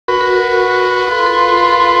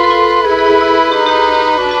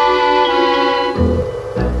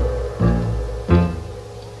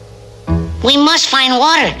We must find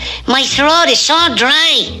water. My throat is so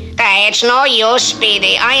dry. It's no use,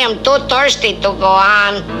 Speedy. I am too thirsty to go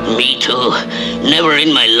on. Me too. Never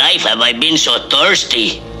in my life have I been so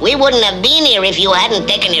thirsty. We wouldn't have been here if you hadn't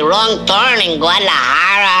taken a wrong turn in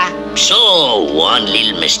Guadalajara. So, one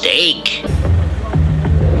little mistake.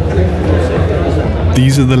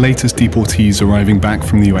 These are the latest deportees arriving back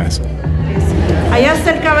from the US. Allá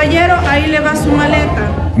está el caballero, ahí le va su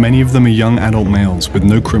maleta. Many of them are young adult males with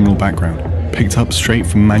no criminal background, picked up straight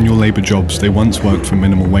from manual labor jobs they once worked for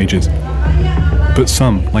minimal wages. But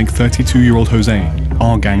some, like 32-year-old Jose,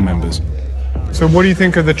 are gang members. So what do you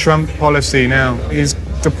think of the Trump policy now? He's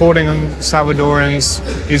deporting Salvadorans,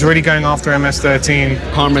 he's really going after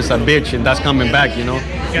MS-13. Karma's a bitch, and that's coming back, you know?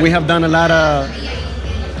 We have done a lot of,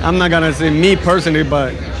 I'm not gonna say me personally,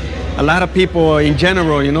 but a lot of people in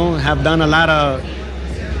general, you know, have done a lot of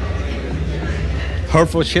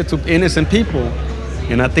hurtful shit to innocent people.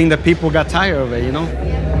 And I think that people got tired of it, you know?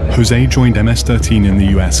 Jose joined MS-13 in the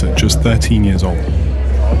US at just 13 years old.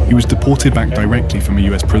 He was deported back directly from a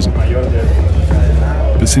US prison.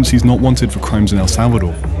 But since he's not wanted for crimes in El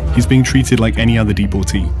Salvador, he's being treated like any other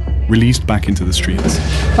deportee, released back into the streets.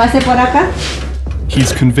 Pase por acá.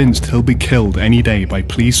 He's convinced he'll be killed any day by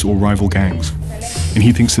police or rival gangs, and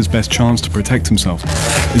he thinks his best chance to protect himself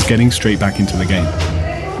is getting straight back into the game.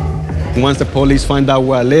 Once the police find out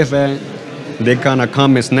where I live at, they're gonna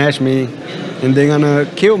come and snatch me, and they're gonna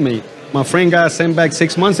kill me. My friend got sent back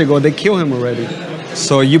 6 months ago, they killed him already.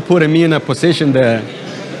 So you putting me in a position that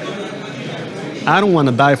I don't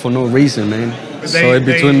wanna die for no reason, man. So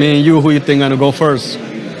between me and you, who you think gonna go first?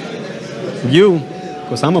 You,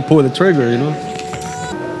 because I'm gonna pull the trigger, you know?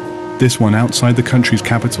 This one outside the country's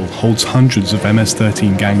capital holds hundreds of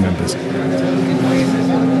MS-13 gang members.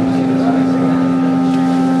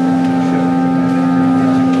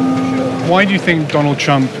 Why do you think Donald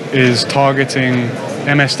Trump is targeting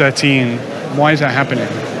MS-13? Why is that happening?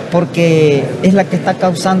 Porque es la que está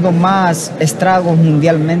causando más estragos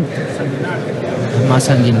mundialmente. Más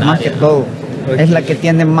sanguinaria. Más que todo. Es la que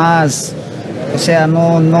tiene más, o sea,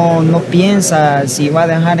 no piensa si va a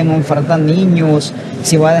dejar en orfandad niños,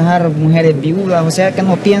 si va a dejar mujeres viudas, o sea que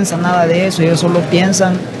no piensa nada de eso, ellos solo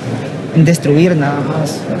piensan en destruir nada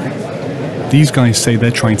más. These guys say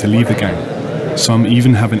they're trying to leave the gang. Some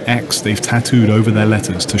even have an X they've tattooed over their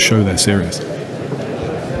letters to show they're serious.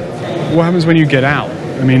 What happens when you get out?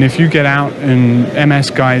 I mean, if you get out and MS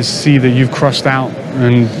guys see that you've crossed out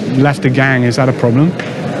and left the gang, is that a problem?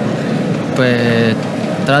 Pues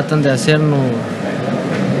tratan de hacernos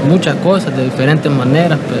muchas cosas de diferentes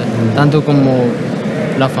maneras, pues, tanto como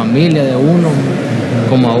la familia de uno,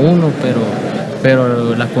 como a uno,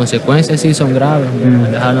 pero las consecuencias sí son graves,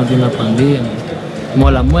 dejarnos de una pandilla, como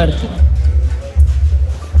la muerte.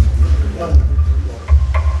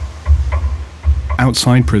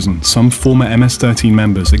 Outside prison, some former MS-13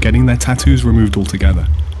 members are getting their tattoos removed altogether.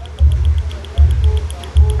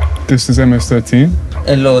 This is MS-13?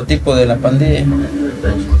 El logotipo de la pandilla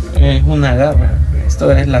es una garra.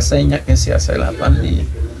 Esto es la seña que se hace la pandilla.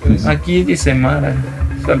 Aquí dice Mara,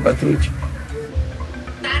 Salvatrucha.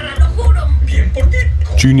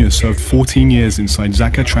 Junior served 14 years inside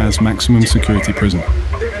Zacatraz maximum security prison.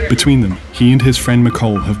 Between them, he and his friend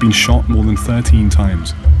Nicole have been shot more than 13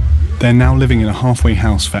 times. They're now living in a halfway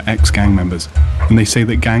house for ex-gang members, and they say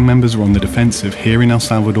that gang members are on the defensive here in El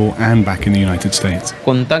Salvador and back in the United States.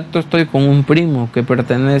 Contacto estoy con un primo que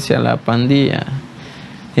pertenece a la pandilla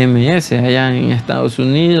MS allá en Estados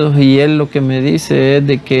Unidos, y él lo que me dice es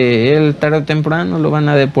de que él tarde o temprano lo van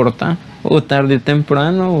a deportar, o tarde o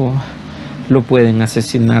temprano lo pueden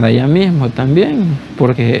asesinar allá mismo también,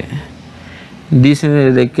 porque dice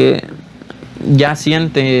de que ya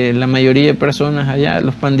siente la mayoría de personas allá,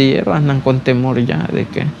 los pandilleros andan con temor ya de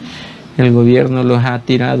que el gobierno los ha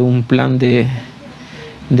tirado un plan de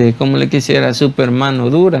como le quisiera, super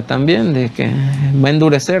mano dura también, de que va a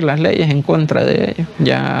endurecer las leyes en contra de ellos.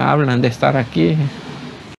 Ya hablan de estar aquí.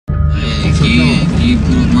 Aquí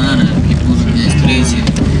puro mar, aquí puro estrés,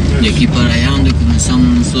 y aquí para allá donde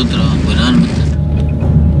comenzamos nosotros a operarnos.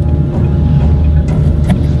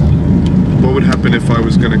 What would happen if I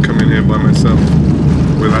was going to come in here by myself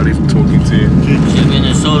without even talking to you? Si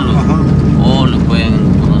viene solo, o lo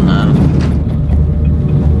pueden coronar.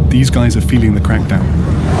 These guys are feeling the crackdown.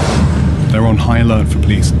 They're on high alert for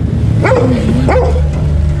police.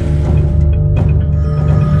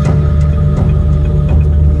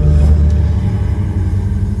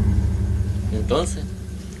 Entonces,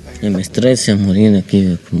 me estresa morir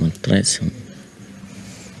aquí como el 13.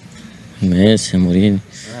 Me hace morir.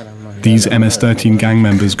 These MS-13 gang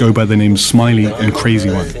members go by the names Smiley and Crazy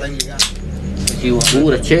One.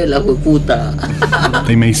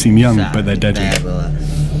 They may seem young, but they're deadly.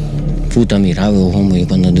 Puta, mira, hombre,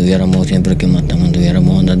 cuando anduviéramos, siempre que matamos,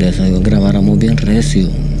 anduviéramos ondas de esas, grabáramos bien recio.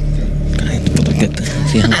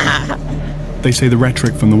 They say the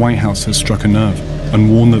rhetoric from the White House has struck a nerve and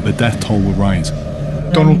warn that the death toll will rise.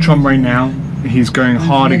 Donald Trump right now, he's going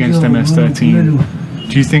hard against MS-13.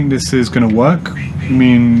 Do you think this is going to work? I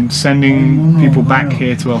mean, sending people back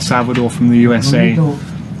here to El Salvador from the USA,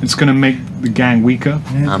 it's going to make the gang weaker?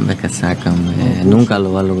 Hombre, casaca, hombre. Nunca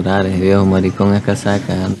lo va a lograr, ese viejo maricón es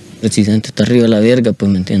casaca. El presidente está arriba de la verga,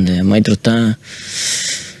 pues, ¿me entiendes? El maestro está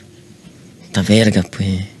verga,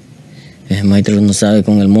 pues. El maestro no sabe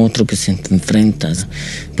con el monstruo que se enfrenta,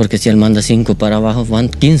 porque si él manda 5 para abajo, van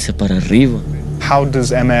 15 para arriba. How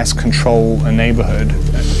does MS control a neighborhood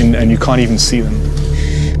and you can't even see them?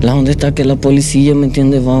 La onda está que la policía, ¿me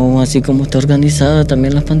entiendes? Vamos, así como está organizada,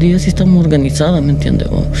 también las pandillas sí estamos organizadas, ¿me entiendes?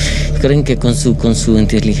 Creen que con su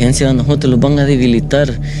inteligencia a nosotros los van a debilitar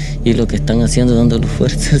y lo que están haciendo es dándoles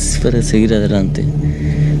fuerzas para seguir adelante.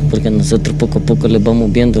 Porque nosotros poco a poco les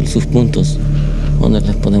vamos viendo sus puntos, donde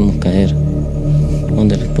les podemos caer,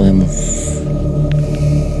 donde les podemos...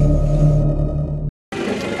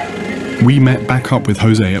 We met back up with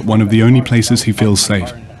Jose at one of the only places he feels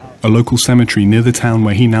safe, a local cemetery near the town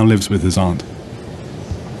where he now lives with his aunt.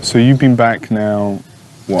 So you've been back now,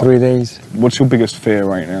 what? 3 days. What's your biggest fear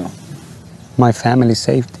right now? My family's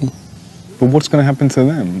safety. But what's going to happen to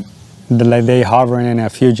them? Like they hovering in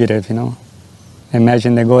a fugitive, you know.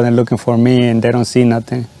 Imagine they go there looking for me and they don't see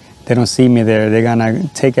nothing. They don't see me there. They're gonna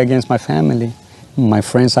take against my family. My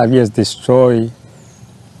friends have just destroyed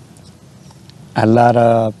a lot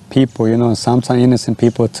of people, you know, sometimes innocent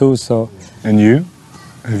people too, so. And you?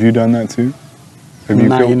 Have you done that too? Have you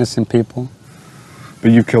not killed innocent people.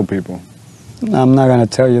 But you kill people? I'm not gonna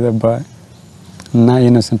tell you that, but not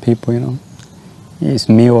innocent people, you know. It's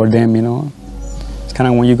me or them, you know. It's kind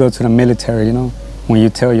of when you go to the military, you know, when you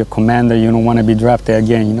tell your commander you don't want to be drafted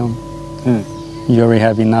again, you know. You already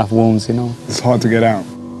have enough wounds, you know. It's hard to get out.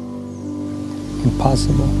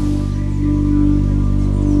 Impossible.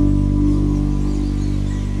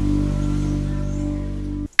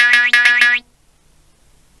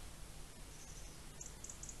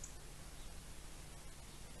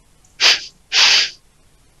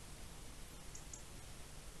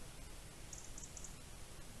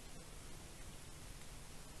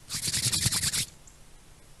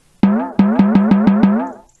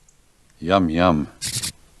 Yum, yum.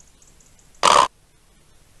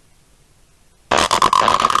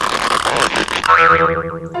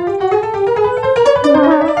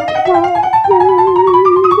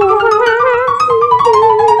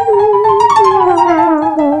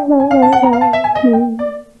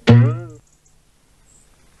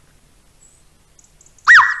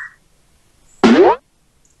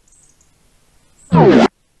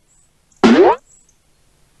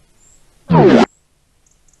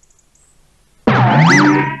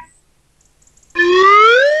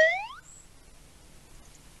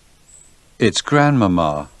 It's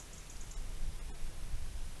Grandmama.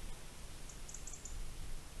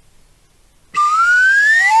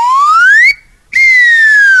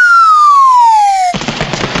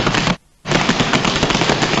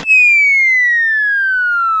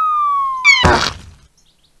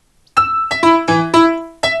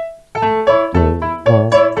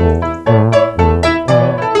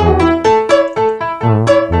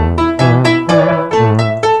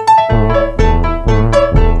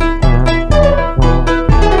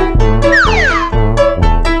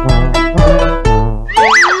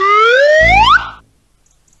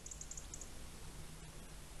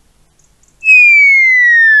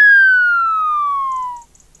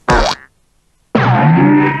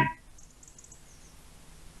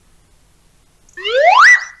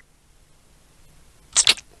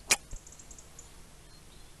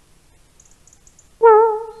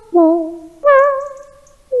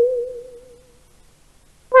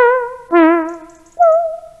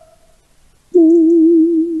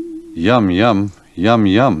 Yum, yum, yum,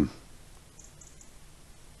 yum.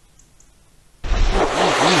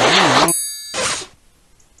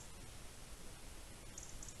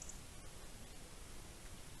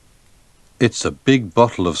 It's a big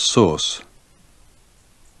bottle of sauce.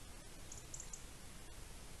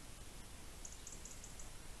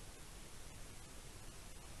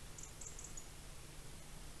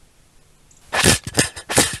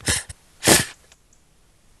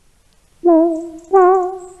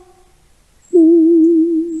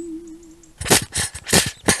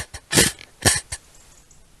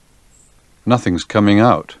 Nothing's coming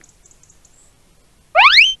out.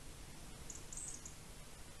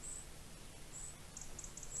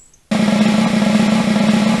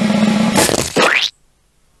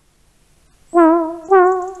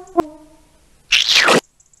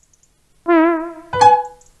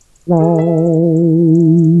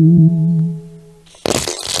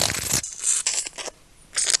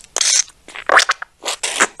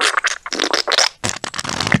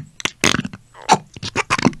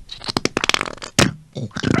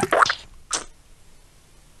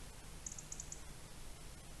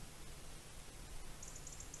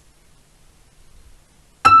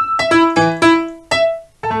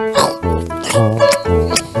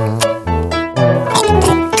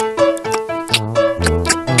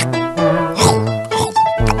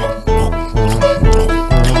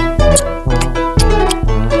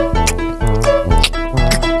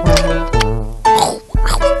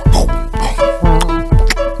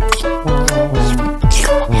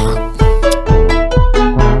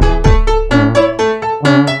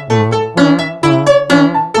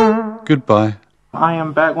 Goodbye. I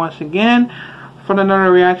am back once again for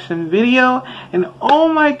another reaction video, and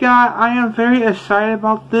oh my god, I am very excited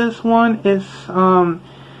about this one. It's I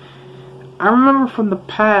remember from the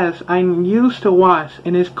past I used to watch,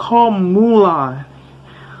 and it's called Mulan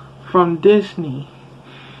from Disney,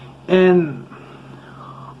 and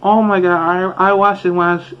oh my god, I watched it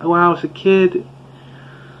when I was a kid,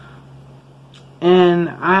 and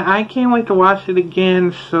I can't wait to watch it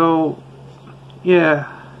again. So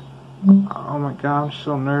yeah. Oh my god, I'm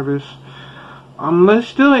so nervous.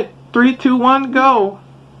 Let's do it. 3, 2, 1, go.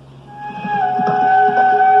 Oh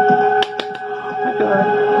my god.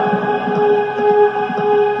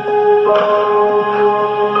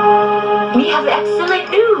 We have excellent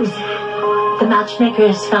news. The matchmaker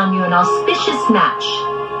has found you an auspicious match.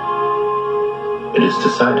 It is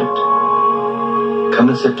decided. Come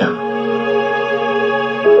and sit down.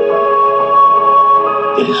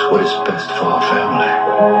 It is what is best for our family.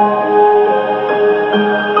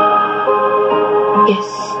 Yes,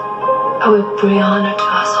 I will bring honor to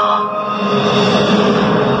us all.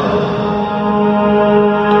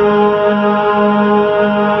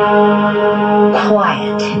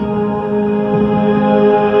 Quiet.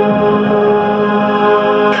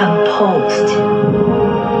 Composed.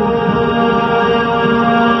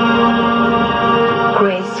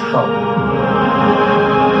 Graceful.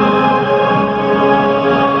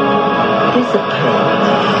 Disciplined.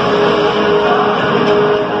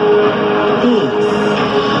 These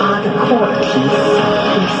are the qualities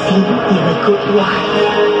we see in a good wife.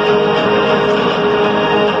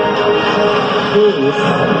 These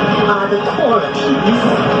are the qualities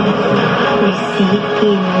we see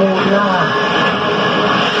in Mulan.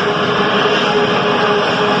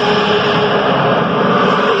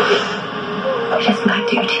 It is my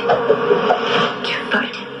duty to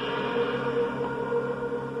fight.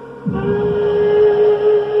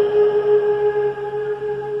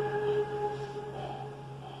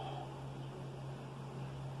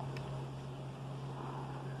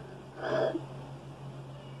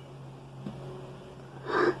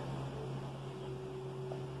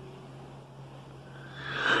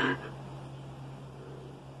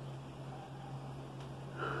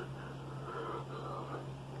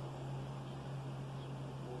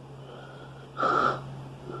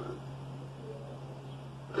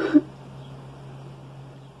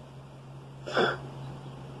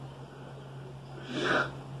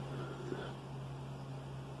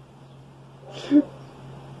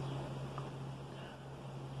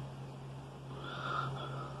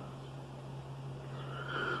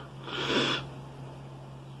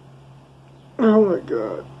 Oh my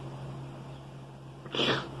god.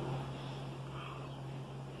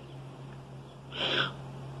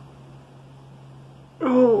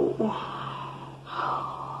 Oh.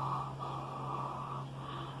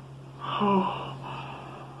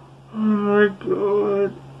 Oh my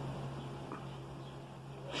god.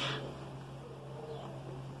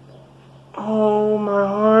 Oh, my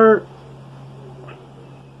heart.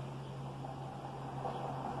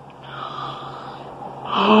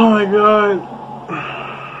 Oh my god.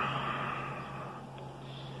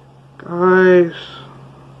 Guys.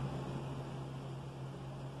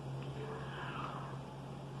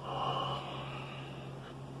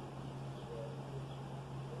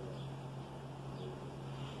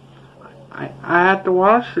 I have to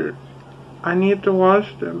watch it. I need to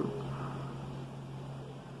watch them.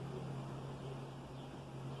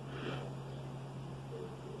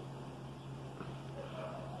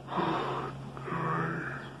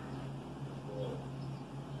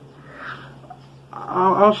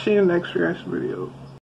 I'll see you in the next reaction video.